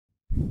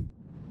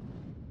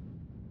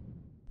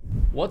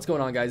What's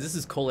going on, guys? This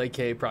is Cole,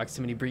 aka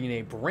Proximitty, bringing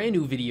a brand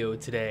new video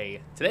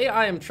today. Today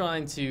I am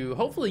trying to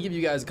hopefully give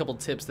you guys a couple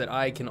tips that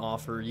I can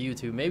offer you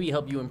to maybe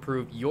help you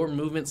improve your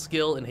movement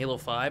skill in Halo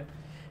 5.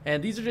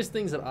 And these are just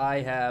things that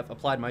I have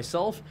applied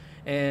myself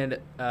and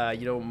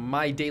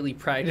my daily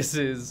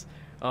practices.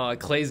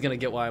 Clay's gonna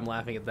get why I'm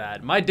laughing at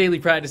that. My daily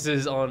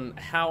practices on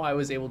how I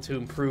was able to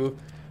improve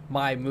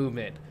my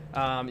movement.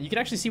 You can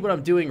actually see what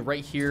I'm doing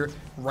right here,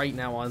 right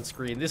now on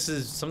screen. This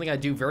is something I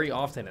do very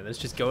often, and it's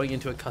just going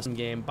into a custom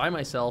game by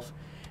myself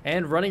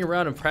and running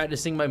around and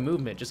practicing my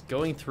movement, just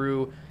going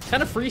through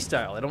kind of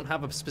freestyle. I don't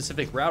have a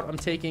specific route I'm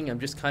taking.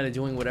 I'm just kind of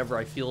doing whatever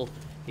I feel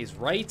is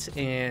right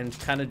and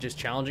kind of just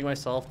challenging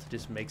myself to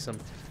just make some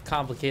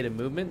complicated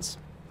movements.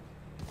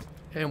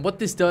 And what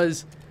this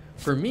does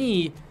for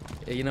me,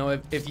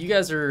 if you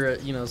guys are,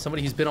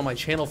 somebody who's been on my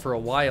channel for a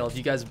while, if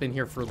you guys have been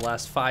here for the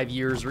last 5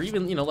 years or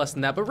even, less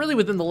than that, but really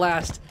within the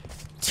last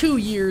 2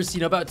 years,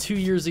 about 2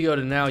 years ago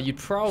to now, you'd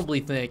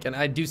probably think, and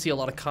I do see a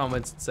lot of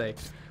comments that say,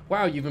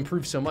 wow, you've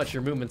improved so much,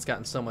 your movement's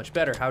gotten so much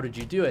better, how did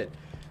you do it?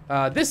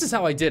 This is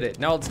how I did it.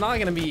 Now, it's not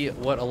going to be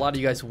what a lot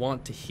of you guys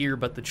want to hear,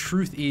 but the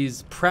truth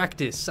is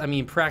practice. I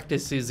mean,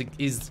 practice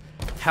is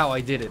how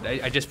I did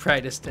it. I just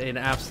practiced an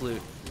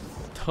absolute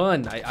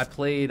ton. I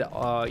played,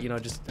 I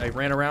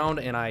ran around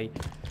and I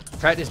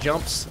practiced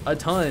jumps a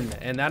ton,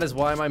 and that is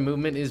why my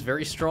movement is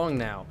very strong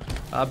now,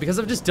 because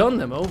I've just done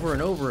them over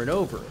and over and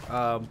over.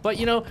 But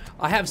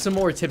I have some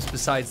more tips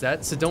besides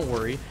that, so don't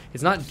worry.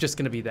 It's not just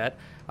going to be that.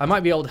 I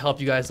might be able to help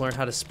you guys learn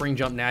how to spring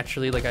jump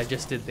naturally like I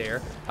just did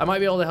there. I might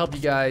be able to help you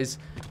guys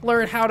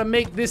learn how to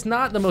make this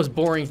not the most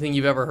boring thing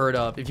you've ever heard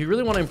of. If you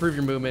really want to improve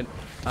your movement,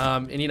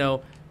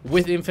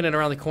 with Infinite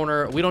around the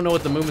corner, we don't know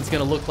what the movement's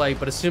going to look like,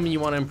 but assuming you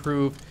want to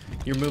improve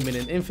your movement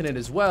in Infinite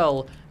as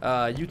well,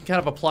 you can kind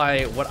of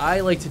apply what I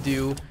like to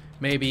do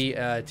maybe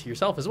to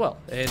yourself as well.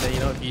 And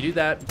if you do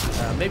that,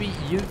 maybe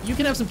you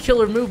can have some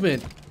killer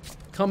movement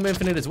come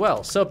Infinite as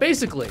well. So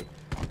basically,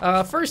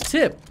 first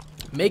tip,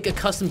 make a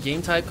custom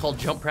game type called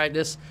Jump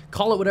Practice.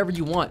 Call it whatever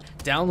you want.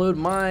 Download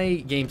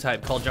my game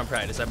type called Jump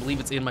Practice. I believe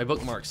it's in my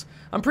bookmarks.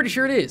 I'm pretty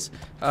sure it is.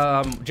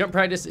 Jump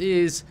Practice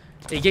is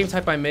a game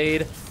type I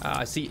made.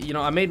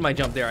 I made my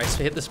jump there. I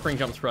hit the spring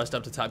jump thrust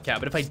up to top cap.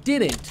 But if I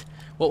didn't,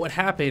 what would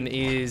happen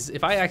is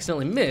if I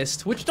accidentally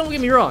missed, which don't get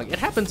me wrong, it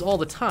happens all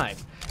the time.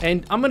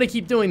 And I'm gonna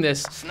keep doing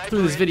this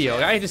through this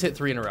video. I just hit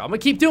 3 in a row. I'm gonna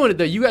keep doing it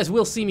though. You guys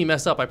will see me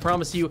mess up. I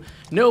promise you.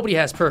 Nobody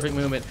has perfect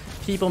movement.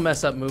 People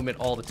mess up movement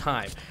all the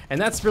time.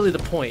 And that's really the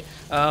point.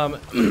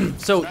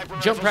 So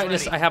jump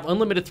practice, I have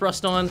unlimited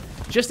thrust on,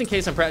 just in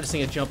case I'm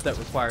practicing a jump that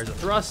requires a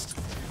thrust.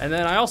 And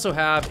then I also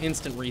have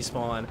instant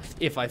respawn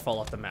if I fall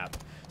off the map.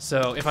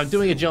 So if I'm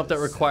doing a jump that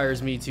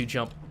requires me to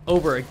jump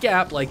over a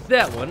gap like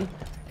that one,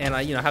 and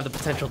I have the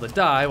potential to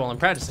die while I'm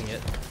practicing it,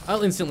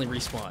 I'll instantly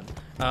respawn.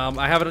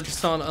 I have it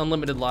just on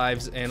unlimited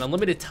lives and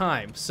unlimited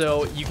time,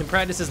 so you can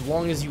practice as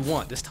long as you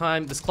want. This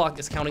clock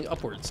is counting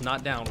upwards,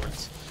 not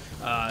downwards.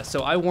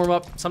 So I warm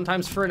up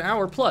sometimes for an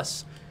hour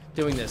plus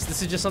doing this.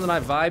 This is just something I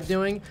vibe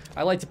doing.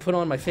 I like to put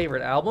on my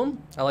favorite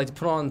album. I like to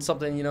put on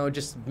something,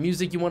 just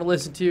music you want to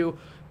listen to,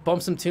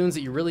 bump some tunes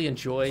that you really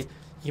enjoy.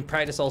 You can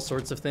practice all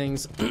sorts of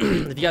things.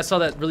 If you guys saw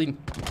that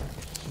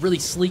really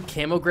sleek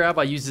camo grab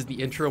I used as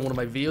the intro in one of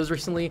my videos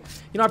recently,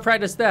 I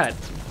practiced that.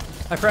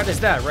 I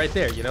practiced that right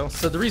there,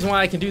 So the reason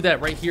why I can do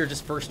that right here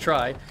just first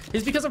try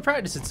is because I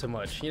practice it so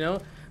much,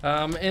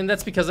 and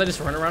that's because I just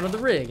run around on the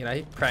rig and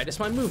I practice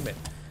my movement.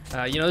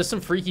 There's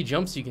some freaky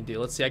jumps you can do.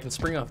 Let's see, I can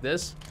spring off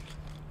this.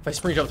 If I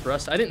spring jump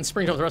thrust, I didn't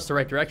spring jump thrust the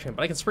right direction,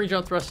 but I can spring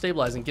jump thrust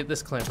stabilize and get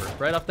this clamber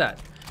right off that.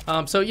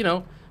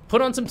 So,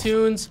 put on some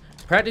tunes,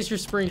 practice your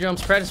spring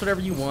jumps, practice whatever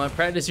you want,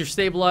 practice your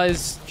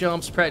stabilized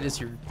jumps,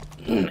 practice your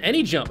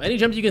any jump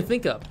you can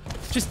think of.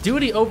 Just do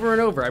it over and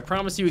over. I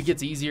promise you it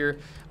gets easier.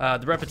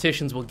 The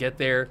repetitions will get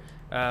there.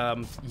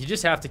 You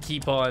just have to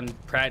keep on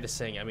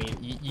practicing. I mean,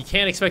 you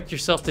can't expect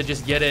yourself to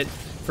just get it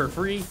for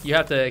free. You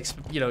have to,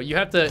 you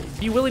have to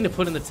be willing to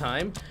put in the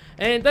time.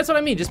 And that's what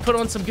I mean. Just put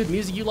on some good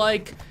music you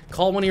like.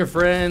 Call one of your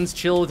friends.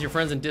 Chill with your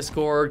friends in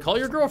Discord. Call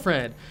your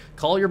girlfriend.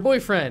 Call your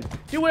boyfriend.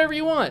 Do whatever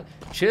you want.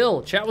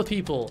 Chill. Chat with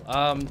people.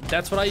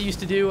 That's what I used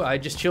to do. I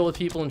just chill with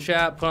people and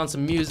chat. Put on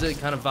some music.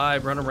 Kind of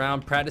vibe. Run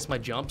around. Practice my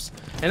jumps.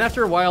 And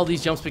after a while,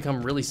 these jumps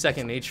become really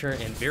second nature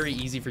and very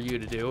easy for you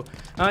to do.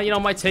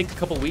 It might take a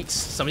couple weeks.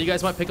 Some of you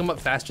guys might pick them up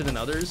faster than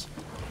others.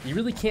 You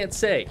really can't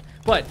say.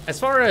 But as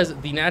far as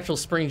the natural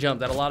spring jump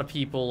that a lot of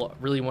people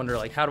really wonder,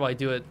 like, how do I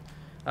do it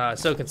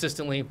so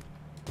consistently?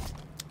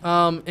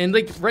 And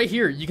like right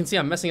here, you can see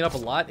I'm messing it up a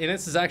lot, and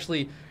this is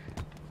actually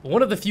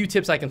one of the few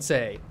tips I can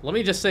say. Let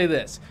me just say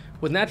this.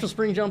 With natural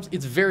spring jumps,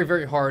 it's very,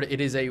 very hard.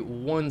 It is a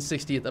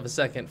 1/60th of a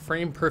second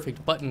frame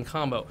perfect button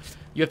combo.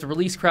 You have to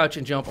release, crouch,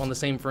 and jump on the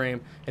same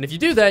frame. And if you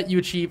do that, you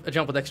achieve a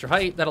jump with extra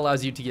height that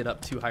allows you to get up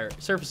to higher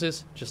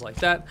surfaces, just like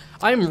that.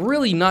 I'm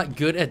really not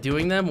good at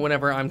doing them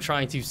whenever I'm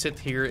trying to sit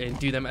here and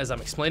do them as I'm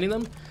explaining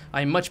them.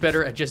 I'm much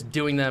better at just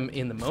doing them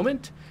in the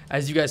moment.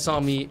 As you guys saw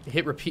me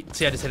hit repeat,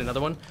 see I just hit another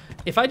one.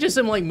 If I just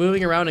am like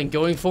moving around and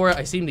going for it,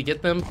 I seem to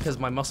get them because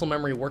my muscle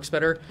memory works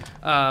better.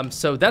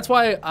 So that's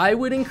why I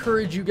would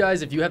encourage you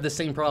guys, if you have the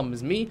same problem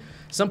as me,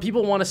 some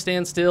people want to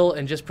stand still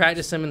and just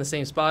practice them in the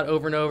same spot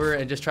over and over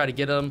and just try to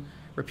get them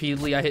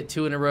repeatedly. I hit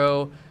 2 in a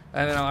row,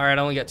 and then, all right,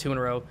 I only got 2 in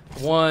a row.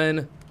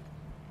 1,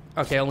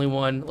 okay, only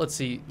 1. Let's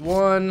see,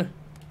 1.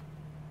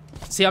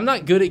 See, I'm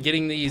not good at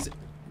getting these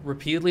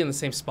repeatedly in the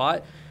same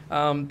spot.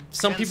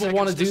 Some people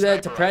want to do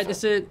that to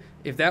practice it.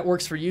 If that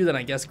works for you, then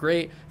I guess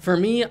great. For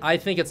me, I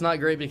think it's not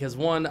great because,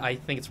 one, I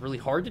think it's really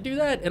hard to do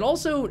that, and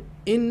also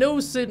in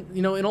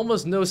in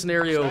almost no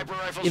scenario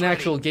in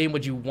actual game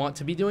would you want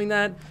to be doing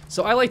that.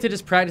 So I like to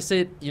just practice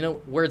it,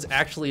 where it's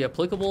actually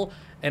applicable,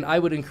 and I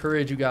would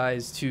encourage you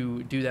guys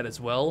to do that as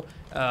well.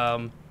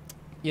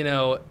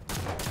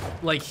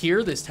 Like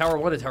here, this tower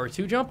 1 to tower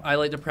 2 jump, I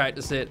like to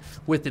practice it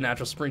with the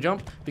natural spring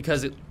jump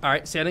because all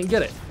right, see, I didn't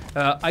get it.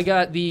 But I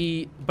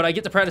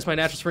get to practice my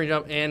natural spring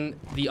jump and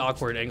the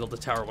awkward angle to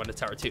tower 1 to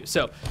tower 2.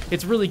 So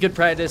it's really good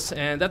practice,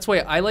 and that's why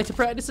I like to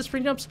practice the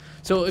spring jumps.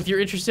 So if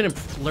you're interested in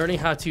learning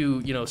how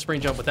to,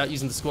 spring jump without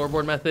using the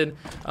scoreboard method,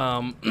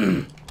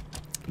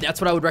 that's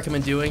what I would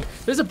recommend doing.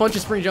 There's a bunch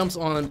of spring jumps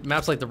on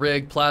maps like the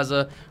Rig,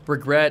 Plaza,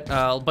 Regret,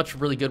 a bunch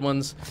of really good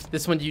ones.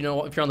 This one, if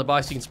you're on the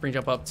box, you can spring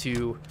jump up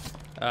to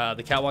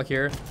the catwalk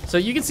here. So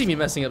you can see me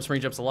messing up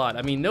spring jumps a lot.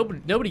 I mean,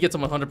 nobody gets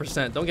them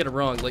 100%. Don't get it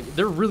wrong. Like,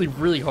 they're really,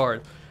 really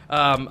hard.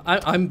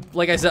 I'm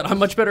like I said, I'm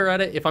much better at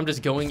it if I'm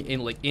just going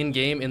in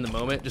game in the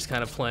moment, just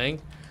kind of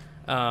playing.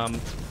 When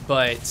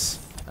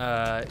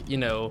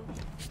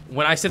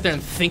I sit there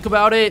and think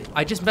about it,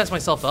 I just mess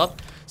myself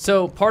up.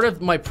 So part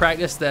of my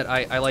practice that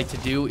I like to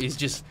do is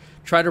just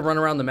try to run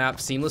around the map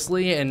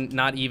seamlessly and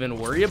not even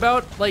worry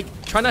about,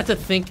 try not to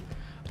think,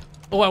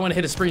 oh, I want to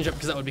hit a spring jump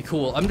because that would be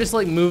cool. I'm just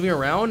moving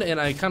around and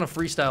I kind of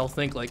freestyle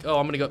think oh,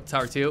 I'm going to go up to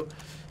tower 2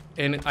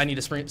 and I need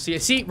a spring.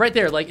 See right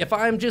there, if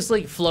I'm just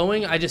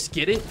flowing, I just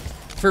get it.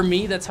 For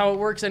me, that's how it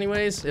works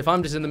anyways. If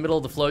I'm just in the middle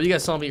of the flow, you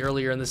guys saw me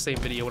earlier in this same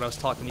video when I was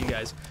talking to you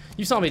guys.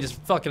 You saw me just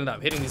fucking it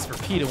up, hitting these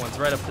repeated ones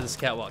right up to this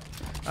catwalk.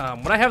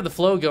 When I have the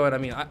flow going, I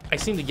mean, I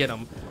seem to get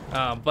them.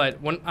 But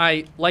when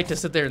I like to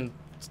sit there and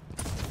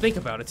think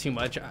about it too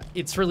much,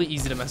 it's really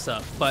easy to mess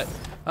up. But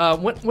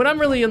when I'm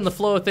really in the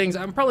flow of things,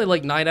 I'm probably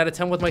 9 out of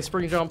 10 with my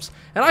spring jumps,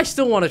 and I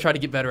still want to try to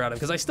get better at them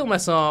because I still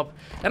mess them up,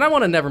 and I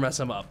want to never mess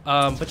them up.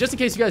 But just in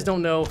case you guys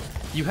don't know,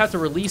 you have to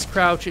release,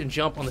 crouch, and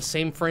jump on the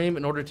same frame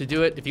in order to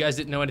do it. If you guys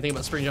didn't know anything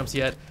about spring jumps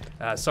yet,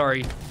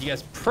 sorry, you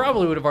guys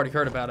probably would have already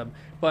heard about them.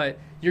 But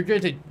you're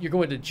going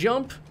to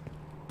jump,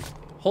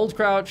 hold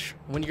crouch,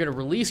 when you're going to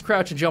release,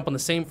 crouch, and jump on the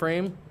same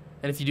frame,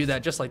 and if you do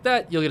that just like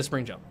that, you'll get a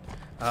spring jump.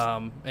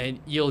 And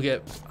you'll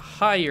get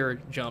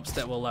higher jumps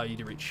that will allow you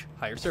to reach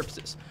higher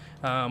surfaces.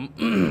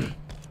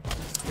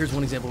 Here's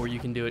one example where you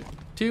can do it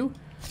too,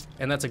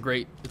 and it's a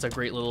great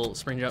little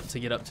spring jump to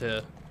get up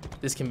to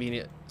this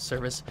convenient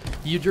surface.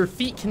 Your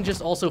feet can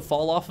just also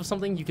fall off of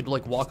something. You could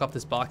walk off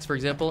this box, for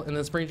example, and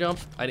then spring jump.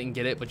 I didn't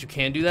get it, but you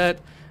can do that.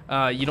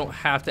 You don't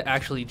have to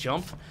actually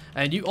jump,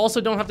 and you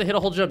also don't have to hit a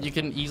whole jump. You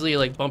can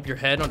easily bump your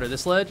head under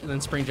this ledge and then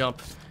spring jump,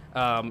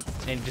 and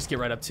just get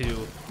right up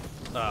to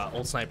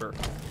old sniper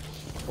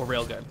or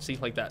railgun, see,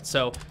 like that.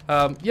 So,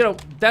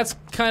 that's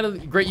kind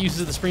of great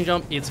uses of the spring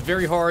jump. It's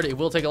very hard. It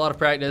will take a lot of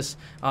practice.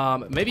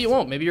 Maybe it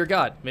won't. Maybe you're a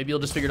god. Maybe you'll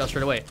just figure it out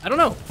straight away. I don't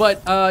know.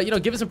 But,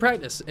 give it some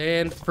practice.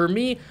 And for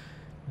me,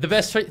 the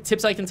best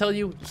tips I can tell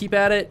you, keep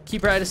at it.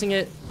 Keep practicing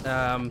it.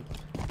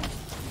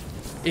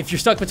 If you're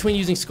stuck between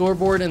using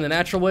scoreboard and the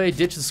natural way,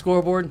 ditch the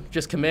scoreboard.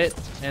 Just commit.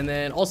 And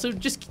then also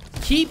just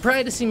keep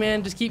practicing,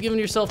 man. Just keep giving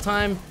yourself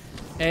time.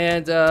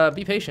 And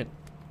be patient.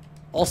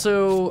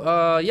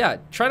 Also, yeah,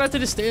 try not to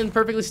just stand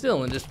perfectly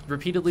still and just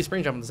repeatedly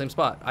spring jump in the same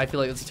spot. I feel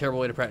like that's a terrible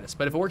way to practice.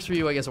 But if it works for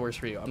you, I guess it works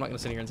for you. I'm not going to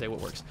sit here and say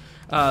what works.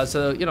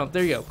 So,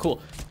 there you go.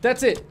 Cool.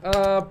 That's it.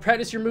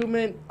 Practice your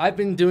movement. I've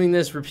been doing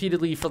this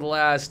repeatedly for the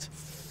last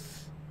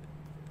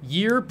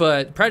year,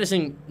 but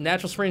practicing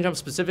natural spring jumps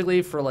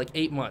specifically for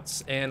 8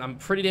 months. And I'm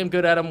pretty damn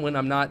good at them when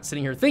I'm not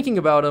sitting here thinking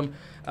about them.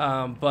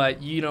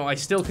 But, I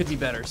still could be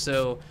better.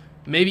 So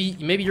maybe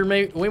you're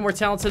way more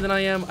talented than I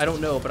am. I don't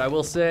know, but I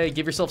will say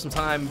give yourself some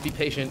time, be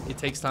patient. It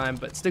takes time,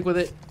 but stick with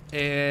it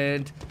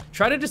and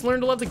try to just learn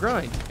to love the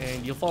grind,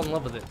 and you'll fall in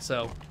love with it.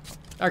 So, all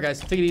right,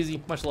 guys, take it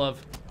easy. Much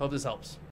love. Hope this helps.